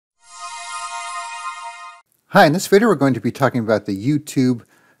Hi, in this video we're going to be talking about the YouTube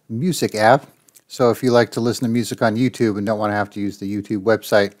Music app. So if you like to listen to music on YouTube and don't want to have to use the YouTube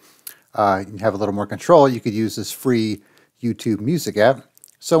website, you have a little more control, you could use this free YouTube Music app.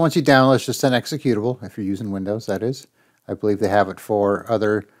 So once you download, it's just an executable, if you're using Windows, that is. I believe they have it for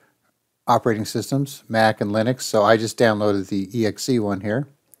other operating systems, Mac and Linux. So I just downloaded the exe one here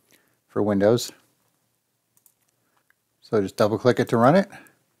for Windows. So just double click it to run it.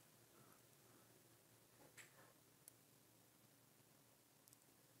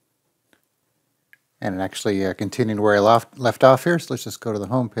 And actually continuing where I left off here, so let's just go to the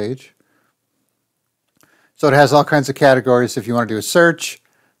home page. So it has all kinds of categories. If you want to do a search,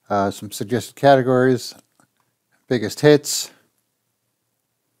 some suggested categories, biggest hits,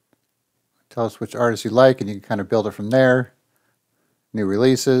 tell us which artists you like, and you can kind of build it from there. New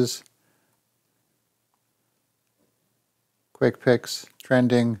releases, quick picks,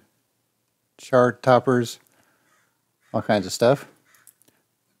 trending, chart toppers, all kinds of stuff.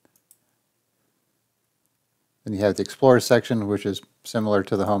 Then you have the Explorer section, which is similar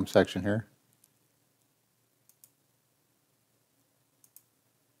to the Home section here.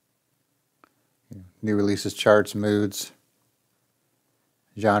 New releases, charts, moods,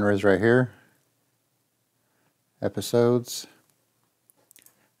 genres right here, episodes.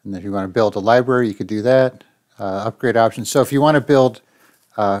 And if you want to build a library, you could do that. Upgrade options. So if you want to build,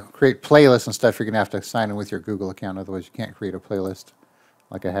 create playlists and stuff, you're going to have to sign in with your Google account. Otherwise, you can't create a playlist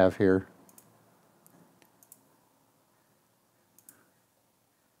like I have here.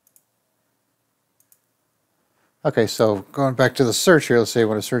 Okay, so going back to the search here, let's say I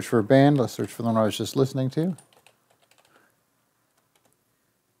want to search for a band. Let's search for the one I was just listening to.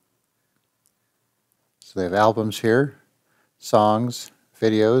 So they have albums here, songs,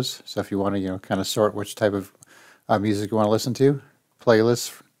 videos. So if you want to, kind of sort which type of music you want to listen to,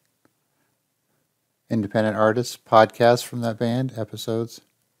 playlists, independent artists, podcasts from that band, episodes.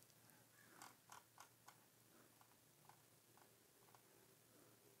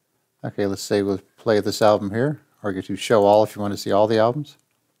 Okay, let's say we'll play this album here. Or get to show all if you want to see all the albums.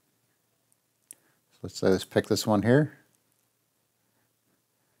 So let's say let's pick this one here.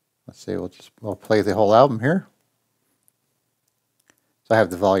 Let's say we'll play the whole album here. So I have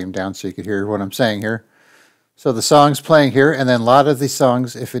the volume down so you can hear what I'm saying here. So the song's playing here, and then a lot of these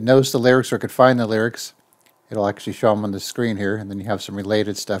songs, if it knows the lyrics or could find the lyrics, it'll actually show them on the screen here, and then you have some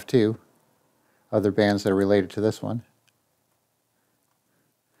related stuff too. Other bands that are related to this one.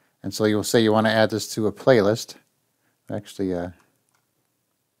 And so you'll say you want to add this to a playlist. Actually,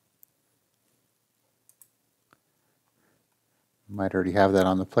 might already have that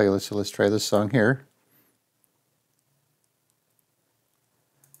on the playlist, so let's try this song here.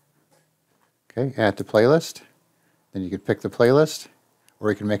 Okay, add to playlist. Then you can pick the playlist, or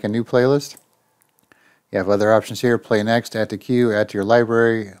you can make a new playlist. You have other options here, play next, add to queue, add to your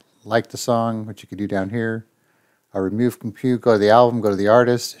library, like the song, which you can do down here. Remove compute, go to the album, go to the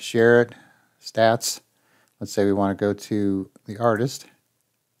artist, share it, stats. Let's say we want to go to the artist.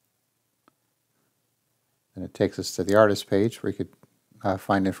 And it takes us to the artist page where you could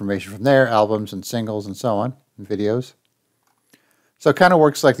find information from there, albums and singles and so on, and videos. So it kind of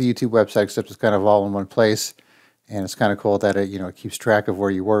works like the YouTube website, except it's kind of all in one place. And it's kind of cool that it keeps track of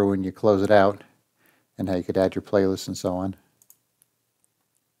where you were when you close it out and how you could add your playlists and so on.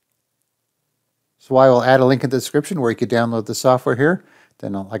 So I will add a link in the description where you could download the software here.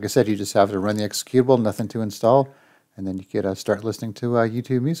 Then, like I said, you just have to run the executable, nothing to install, and then you could start listening to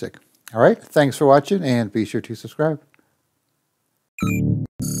YouTube music. All right, thanks for watching, and be sure to subscribe.